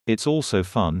It's also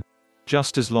fun,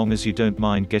 just as long as you don't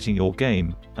mind getting your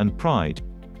game, and pride,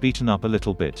 beaten up a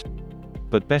little bit.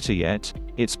 But better yet,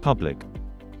 it's public.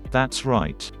 That's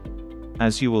right.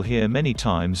 As you will hear many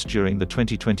times during the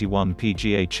 2021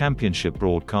 PGA Championship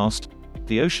broadcast,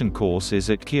 the Ocean Course is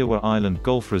at Kiawah Island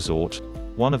Golf Resort,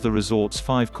 one of the resort's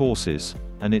 5 courses,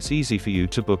 and it's easy for you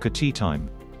to book a tee time.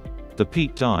 The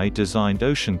Pete Dye designed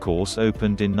Ocean Course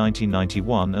opened in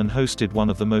 1991 and hosted one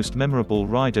of the most memorable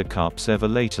Ryder Cups ever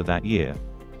later that year.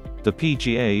 The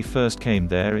PGA first came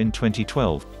there in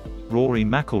 2012. Rory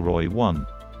McIlroy won,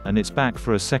 and it's back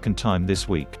for a second time this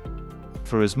week.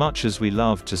 For as much as we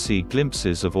love to see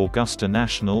glimpses of Augusta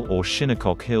National or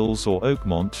Shinnecock Hills or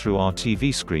Oakmont through our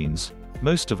TV screens,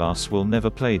 most of us will never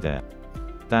play there.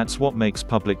 That's what makes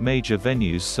public major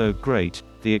venues so great,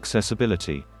 the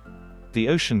accessibility. The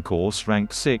Ocean Course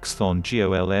ranked 6th on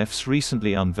GOLF's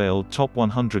recently unveiled Top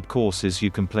 100 Courses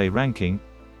You Can Play ranking,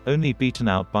 only beaten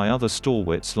out by other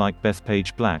stalwarts like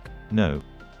Bethpage Black, no.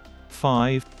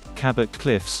 5. Cabot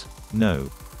Cliffs, no.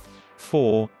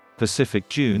 4. Pacific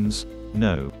Dunes,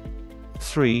 no.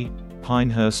 3.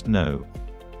 Pinehurst, no.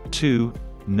 2.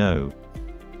 No.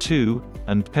 2.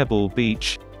 And Pebble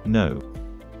Beach, no.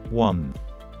 1.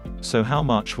 So how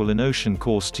much will an Ocean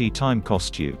Course tee time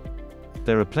cost you?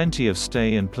 There are plenty of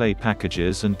stay and play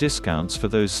packages and discounts for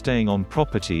those staying on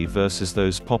property versus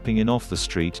those popping in off the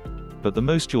street, but the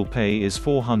most you'll pay is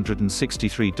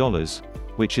 $463,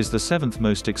 which is the 7th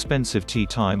most expensive tee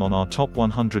time on our Top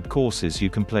 100 Courses You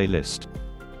Can Play list.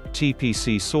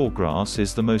 TPC Sawgrass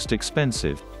is the most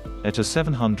expensive, at a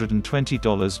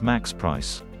 $720 max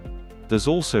price. There's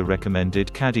also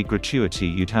recommended caddy gratuity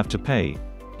you'd have to pay,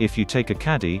 if you take a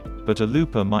caddy, but a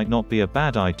looper might not be a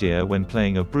bad idea when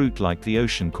playing a brute like the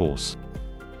Ocean Course.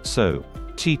 So,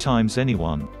 tee times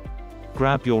anyone?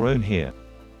 Grab your own here.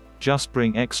 Just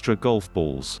bring extra golf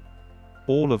balls.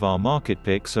 All of our market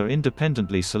picks are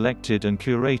independently selected and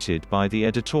curated by the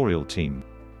editorial team.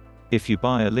 If you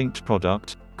buy a linked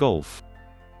product,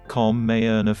 Golf.com may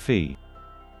earn a fee.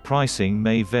 Pricing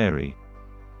may vary.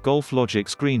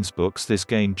 GolfLogic's Greensbooks. This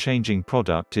game-changing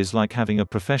product is like having a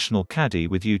professional caddy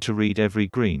with you to read every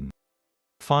green.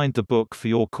 Find the book for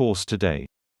your course today.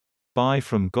 Buy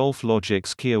from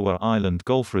GolfLogic's Kiawah Island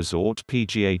Golf Resort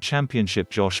PGA Championship.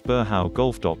 Josh Burhow,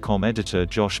 Golf.com editor.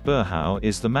 Josh Burhow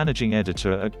is the managing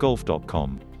editor at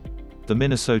Golf.com. The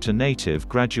Minnesota native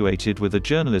graduated with a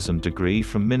journalism degree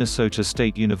from Minnesota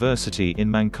State University in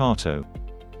Mankato.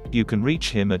 You can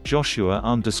reach him at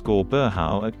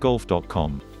Joshua_Burhow at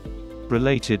Golf.com.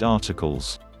 Related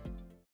articles.